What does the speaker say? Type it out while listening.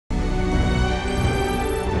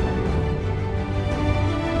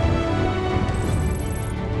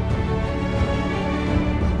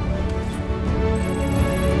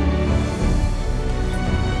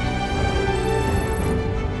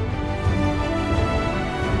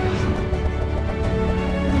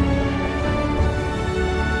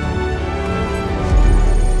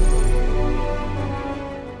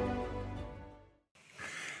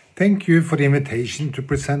Thank you for the invitation to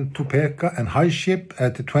present Topeka and HiShip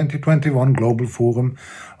at the 2021 Global Forum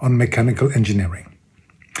on Mechanical Engineering.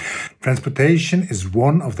 Transportation is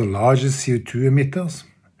one of the largest CO2 emitters,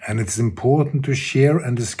 and it is important to share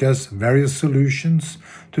and discuss various solutions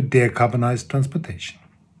to decarbonize transportation.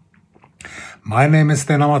 My name is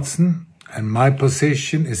Steinar Madsen, and my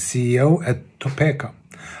position is CEO at Topeka,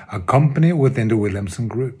 a company within the Wilhelmsen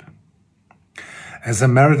Group. As a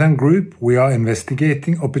maritime group, we are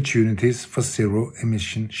investigating opportunities for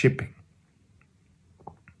zero-emission shipping.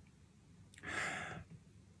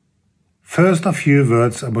 First, a few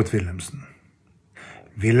words about Wilhelmsen.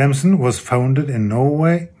 Wilhelmsen was founded in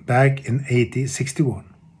Norway back in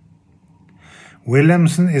 1861.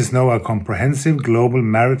 Wilhelmsen is now a comprehensive global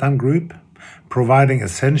maritime group, providing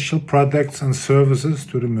essential products and services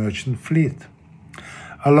to the merchant fleet,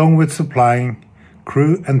 along with supplying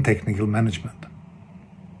crew and technical management.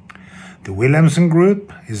 The Wilhelmsen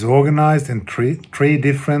Group is organized in three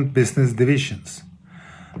different business divisions.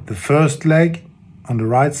 The first leg on the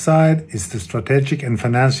right side is the strategic and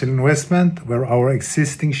financial investment, where our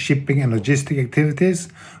existing shipping and logistic activities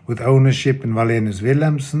with ownership in Wallenius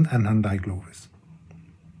Wilhelmsen and Hyundai Glovis.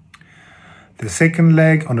 The second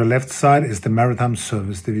leg on the left side is the Maritime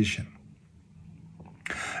Service Division.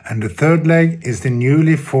 And the third leg is the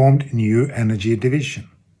newly formed New Energy Division.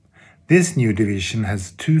 This new division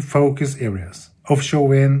has two focus areas, offshore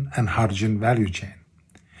wind and hydrogen value chain.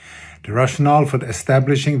 The rationale for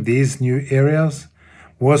establishing these new areas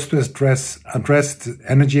was to address the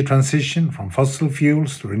energy transition from fossil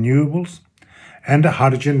fuels to renewables and the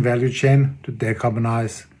hydrogen value chain to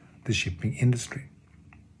decarbonize the shipping industry.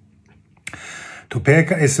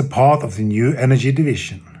 Topeka is a part of the New Energy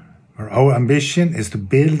Division, where our ambition is to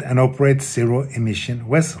build and operate zero-emission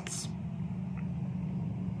vessels.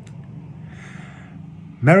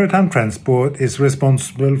 Maritime transport is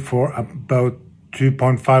responsible for about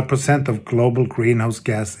 2.5% of global greenhouse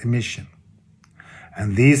gas emission,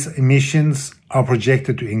 and these emissions are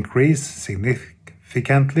projected to increase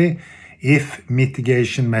significantly if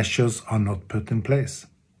mitigation measures are not put in place.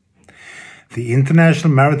 The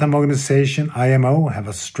International Maritime Organization, IMO, have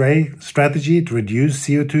a strategy to reduce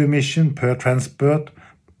CO2 emission per transport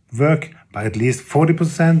work by at least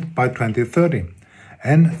 40% by 2030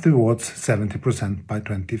 and towards 70% by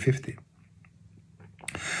 2050.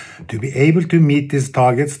 To be able to meet these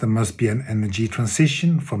targets, there must be an energy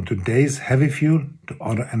transition from today's heavy fuel to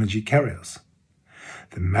other energy carriers.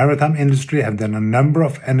 The maritime industry have done a number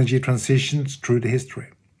of energy transitions through the history.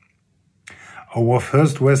 Our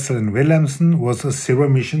first vessel in Wilhelmsen was a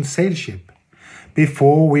zero-emission sail ship,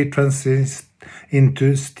 before we transitioned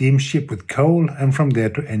into steamship with coal and from there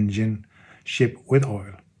to engine ship with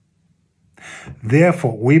oil.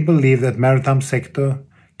 Therefore, we believe that maritime sector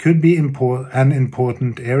could be an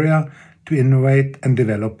important area to innovate and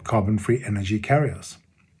develop carbon-free energy carriers.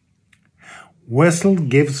 Vessel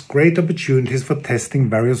gives great opportunities for testing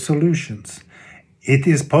various solutions. It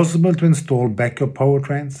is possible to install backup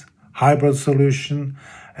powertrains, hybrid solution,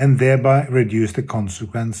 and thereby reduce the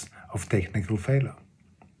consequence of technical failure.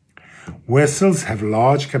 Vessels have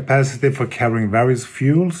large capacity for carrying various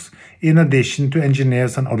fuels, in addition to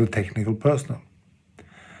engineers and other technical personnel,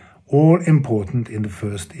 all important in the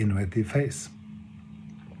first innovative phase.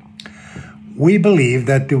 We believe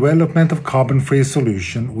that development of carbon-free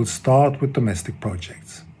solution will start with domestic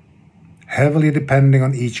projects, heavily depending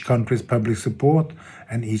on each country's public support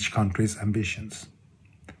and each country's ambitions.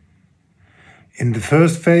 In the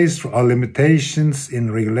first phase, there are limitations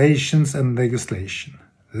in regulations and legislation,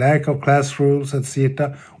 lack of class rules,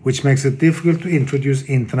 etc., which makes it difficult to introduce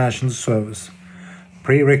international service,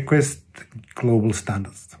 prerequisite global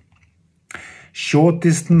standards. Short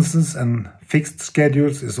distances and fixed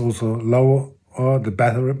schedules is also lower the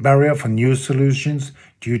barrier for new solutions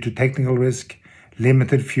due to technical risk,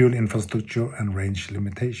 limited fuel infrastructure and range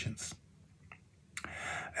limitations.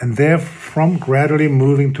 And therefrom gradually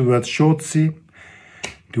moving towards short sea,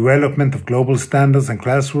 development of global standards and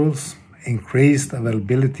class rules, increased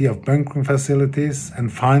availability of bunkering facilities,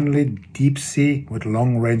 and finally deep sea with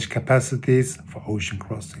long-range capacities for ocean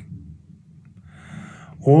crossing.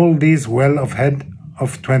 All these well ahead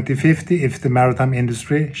of 2050 if the maritime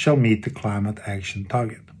industry shall meet the climate action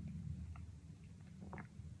target.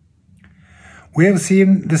 We have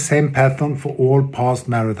seen the same pattern for all past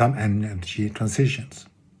maritime energy transitions.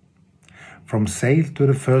 From sail to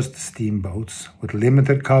the first steamboats with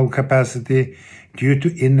limited cargo capacity due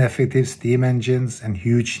to ineffective steam engines and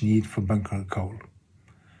huge need for bunker coal,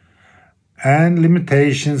 and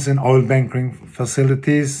limitations in oil bunkering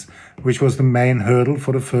facilities, which was the main hurdle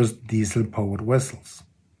for the first diesel-powered vessels.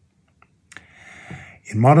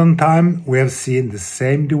 In modern time, we have seen the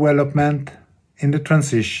same development in the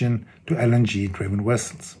transition to LNG-driven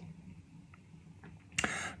vessels.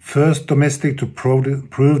 First domestic to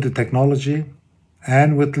prove the technology,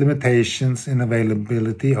 and with limitations in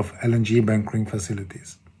availability of LNG bunkering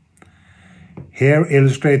facilities. Here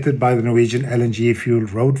illustrated by the Norwegian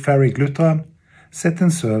LNG-fueled road ferry Glutra, set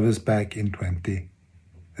in service back in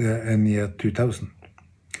year 2000.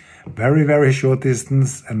 Very short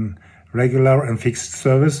distance and regular and fixed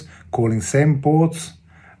service, calling same ports,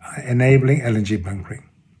 enabling LNG bunkering.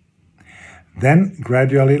 Then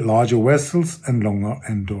gradually larger vessels and longer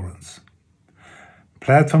endurance.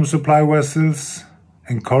 Platform supply vessels,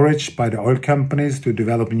 encouraged by the oil companies to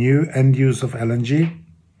develop new end use of LNG.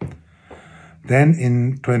 Then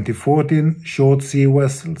in 2014, short sea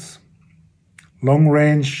vessels, long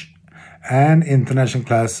range and international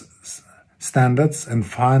class standards, and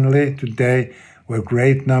finally today where a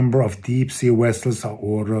great number of deep sea vessels are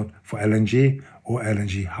ordered for LNG or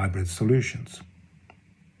LNG hybrid solutions.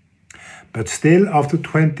 But still, after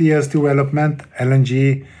 20 years development,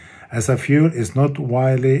 LNG as a fuel is not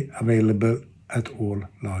widely available at all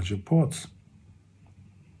larger ports.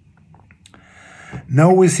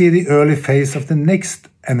 Now we see the early phase of the next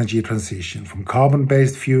energy transition from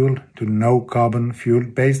carbon-based fuel to no-carbon fuel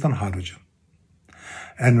based on hydrogen.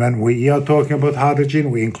 And when we are talking about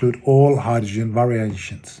hydrogen, we include all hydrogen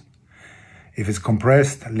variations. If it's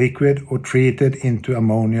compressed, liquid, or treated into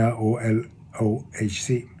ammonia or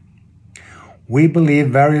LOHC. We believe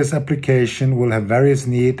various applications will have various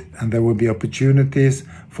needs, and there will be opportunities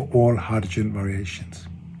for all hydrogen variations.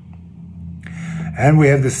 And we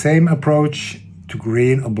have the same approach to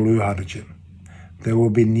green or blue hydrogen. There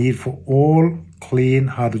will be need for all clean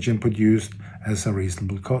hydrogen produced at a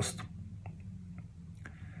reasonable cost.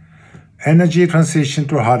 Energy transition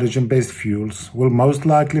to hydrogen-based fuels will most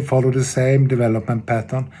likely follow the same development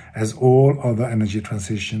pattern as all other energy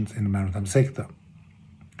transitions in the maritime sector.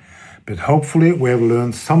 But hopefully we have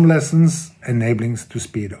learned some lessons enabling to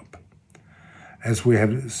speed up. As we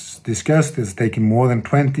have discussed, it's taken more than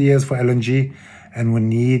 20 years for LNG, and we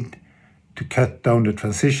need to cut down the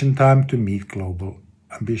transition time to meet global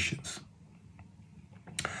ambitions.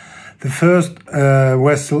 The first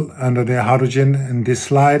vessel under the hydrogen in this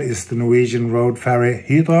slide is the Norwegian road ferry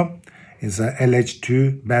Hydra. It's a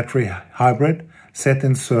LH2 battery hybrid set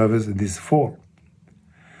in service this fall.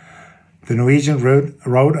 The Norwegian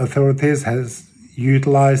road authorities has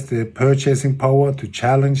utilized the purchasing power to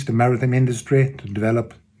challenge the maritime industry to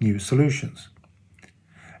develop new solutions.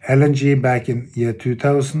 LNG back in year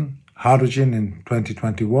 2000, hydrogen in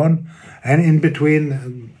 2021, and in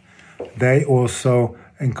between they also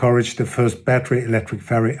encouraged the first battery electric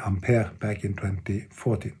ferry Ampere back in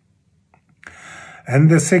 2014.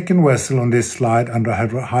 And the second vessel on this slide under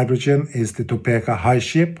hydrogen is the Topeka high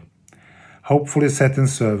ship, hopefully set in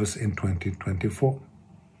service in 2024.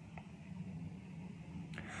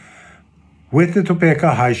 With the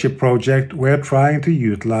Topeka high ship project, we are trying to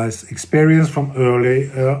utilize experience from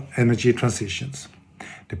earlier energy transitions.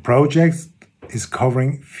 The project is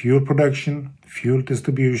covering fuel production, fuel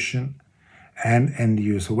distribution, and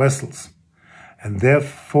end-user vessels, and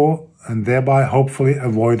thereby hopefully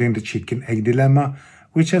avoiding the chicken-egg dilemma,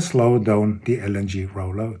 which has slowed down the LNG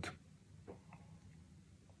rollout.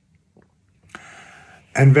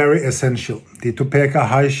 And very essential, the Topeka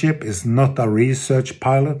high ship is not a research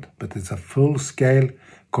pilot, but it's a full-scale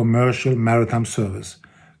commercial maritime service,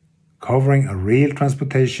 covering a real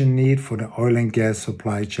transportation need for the oil and gas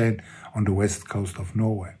supply chain on the west coast of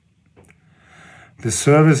Norway. The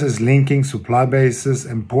service is linking supply bases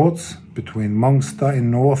and ports between Mongstad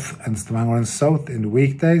in north and Stavanger in south in the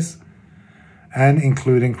weekdays, and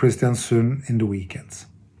including Kristiansund in the weekends.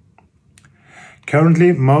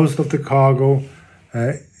 Currently, most of the cargo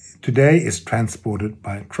today is transported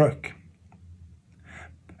by truck.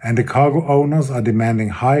 And the cargo owners are demanding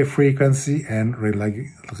high frequency and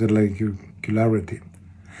regularity.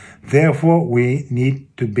 Therefore, we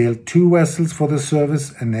need to build 2 vessels for the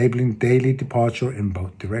service, enabling daily departure in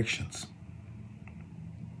both directions.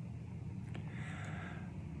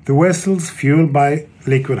 The vessels fueled by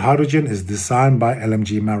liquid hydrogen is designed by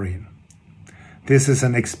LMG Marine. This is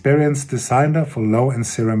an experienced designer for low and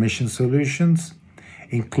zero emission solutions,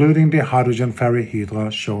 including the hydrogen ferry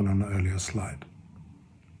Hydra shown on the earlier slide.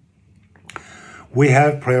 We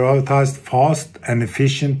have prioritized fast and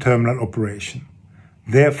efficient terminal operation.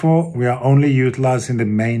 Therefore, we are only utilizing the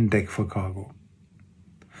main deck for cargo.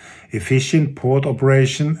 Efficient port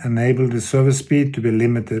operation enables the service speed to be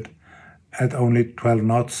limited at only 12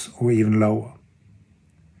 knots or even lower.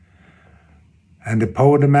 And the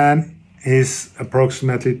power demand is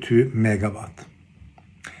approximately 2 megawatt.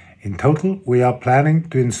 In total, we are planning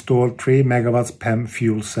to install 3 megawatts PEM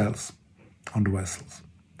fuel cells on the vessels.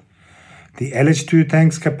 The LH2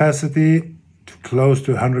 tank's capacity to close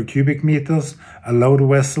to 100 cubic meters allow the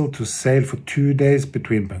vessel to sail for 2 days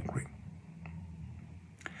between bunkering.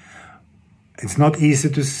 It's not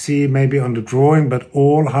easy to see maybe on the drawing, but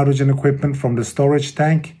all hydrogen equipment from the storage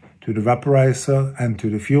tank to the vaporizer and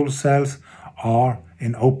to the fuel cells are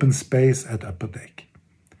in open space at upper deck.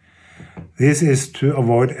 This is to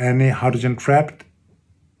avoid any hydrogen trapped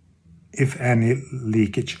if any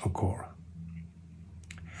leakage occur.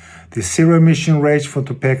 The zero emission range for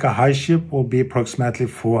Topeka high ship will be approximately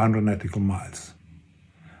 400 nautical miles,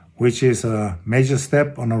 which is a major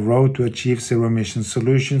step on a road to achieve zero emission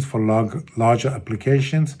solutions for larger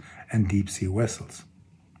applications and deep sea vessels.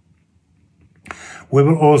 We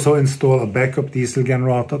will also install a backup diesel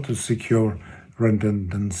generator to secure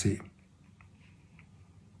redundancy.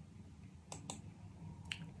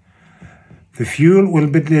 The fuel will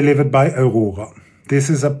be delivered by Aurora. This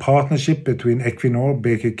is a partnership between Equinor,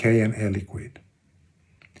 BKK and Air Liquide.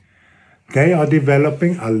 They are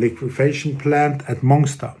developing a liquefaction plant at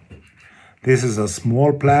Mongstad. This is a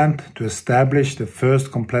small plant to establish the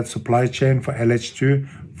first complete supply chain for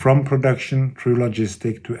LH2 from production through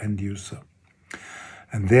logistic to end user,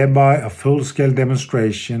 and thereby a full-scale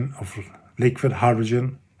demonstration of liquid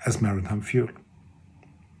hydrogen as maritime fuel.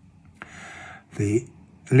 The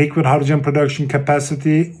liquid hydrogen production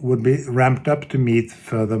capacity would be ramped up to meet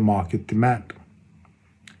further market demand.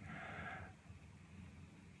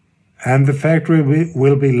 And the factory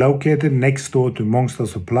will be located next door to Mongstad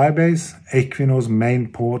Supply Base, Equinor's main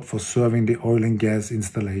port for serving the oil and gas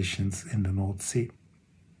installations in the North Sea.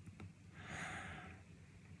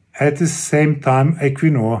 At the same time,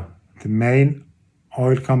 Equinor, the main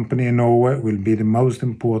oil company in Norway, will be the most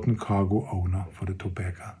important cargo owner for the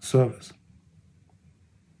Topeka service.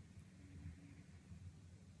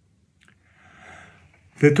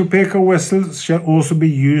 The Topeka vessels shall also be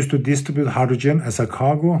used to distribute hydrogen as a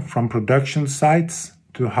cargo from production sites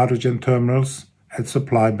to hydrogen terminals at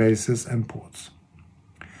supply bases and ports.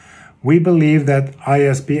 We believe that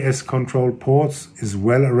ISPS-controlled ports is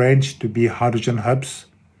well arranged to be hydrogen hubs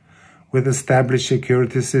with established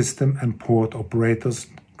security system and port operators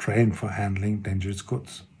trained for handling dangerous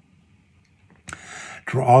goods.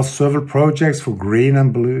 There are several projects for green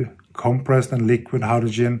and blue, compressed and liquid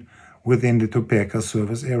hydrogen within the Topeka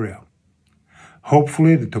service area.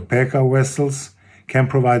 Hopefully, the Topeka vessels can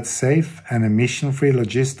provide safe and emission-free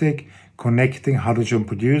logistic connecting hydrogen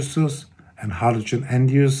producers and hydrogen end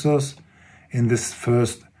users in this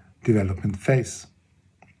first development phase.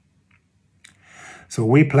 So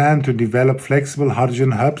we plan to develop flexible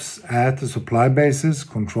hydrogen hubs at the supply bases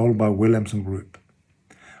controlled by Wilhelmsen Group,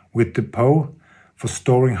 with depot for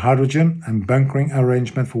storing hydrogen and bunkering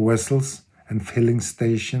arrangement for vessels and filling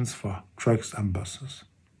stations for trucks and buses.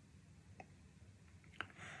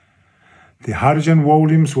 The hydrogen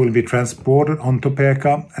volumes will be transported on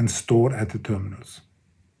Topeka and stored at the terminals.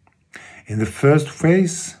 In the first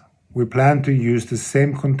phase, we plan to use the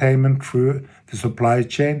same containment through the supply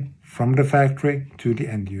chain from the factory to the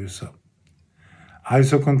end user,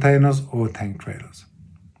 ISO containers or tank trailers.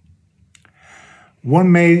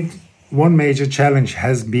 One major challenge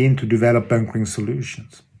has been to develop bunkering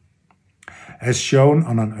solutions. As shown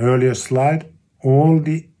on an earlier slide, all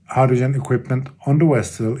the hydrogen equipment on the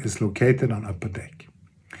vessel is located on upper deck,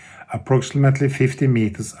 approximately 50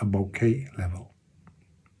 meters above quay level.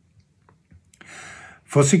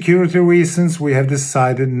 For security reasons, we have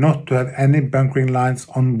decided not to have any bunkering lines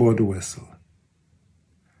on board the vessel.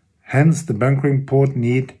 Hence, the bunkering port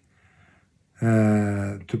need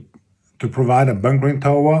to provide a bunkering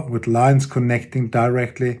tower with lines connecting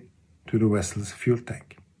directly to the vessel's fuel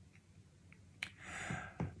tank.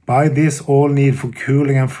 By this, all need for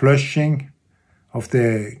cooling and flushing of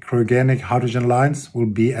the cryogenic hydrogen lines will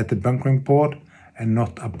be at the bunkering port and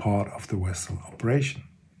not a part of the vessel operation.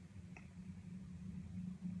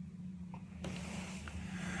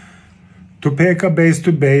 Topeka base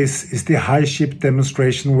to base is the high ship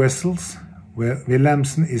demonstration vessels, where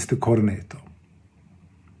Wilhelmsen is the coordinator.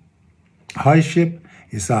 High ship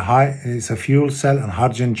is a fuel cell and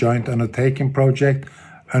hydrogen joint undertaking project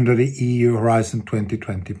under the EU Horizon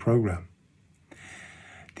 2020 program.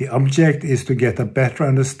 The object is to get a better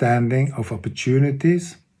understanding of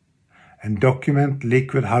opportunities and document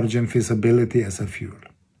liquid hydrogen feasibility as a fuel.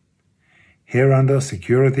 Hereunder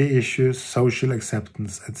security issues, social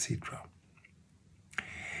acceptance, etc.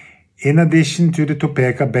 In addition to the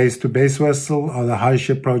Topeka base-to-base vessel are the high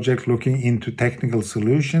ship project looking into technical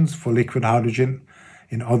solutions for liquid hydrogen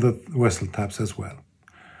in other vessel types as well,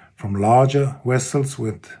 from larger vessels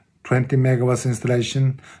with 20 megawatts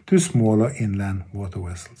installation to smaller inland water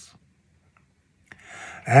vessels.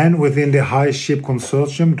 And within the High Ship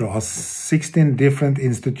Consortium, there are 16 different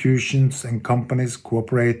institutions and companies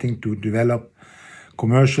cooperating to develop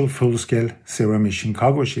commercial full-scale zero-emission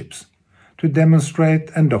cargo ships to demonstrate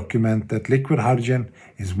and document that liquid hydrogen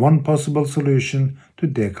is one possible solution to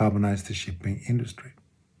decarbonize the shipping industry.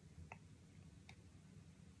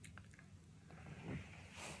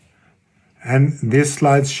 And these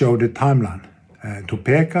slides show the timeline.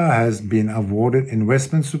 Topeka has been awarded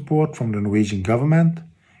investment support from the Norwegian government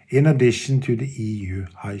in addition to the EU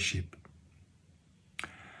High Ship.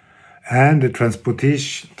 And the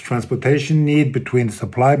transportation need between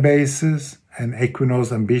supply bases and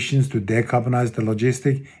Equinor's ambitions to decarbonize the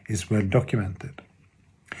logistic is well documented.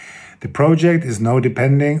 The project is now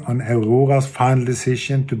depending on Aurora's final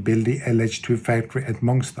decision to build the LH2 factory at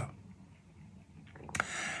Mongstad.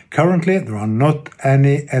 Currently, there are not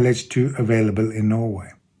any LH2 available in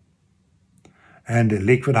Norway. And the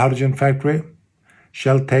liquid hydrogen factory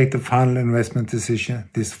shall take the final investment decision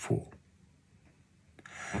this fall.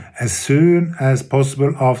 As soon as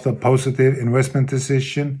possible after a positive investment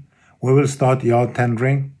decision, we will start yard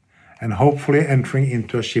tendering and hopefully entering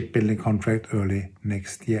into a shipbuilding contract early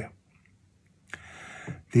next year.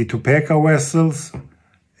 The Topeka vessels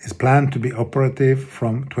is planned to be operative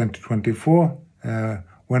from 2024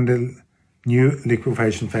 when the new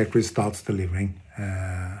liquefaction factory starts delivering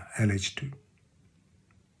LH2.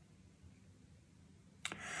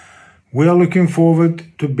 We are looking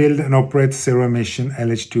forward to build and operate zero-emission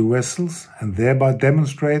LH2 vessels and thereby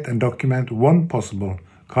demonstrate and document one possible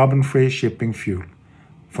carbon-free shipping fuel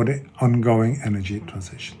for the ongoing energy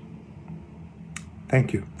transition.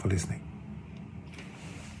 Thank you for listening.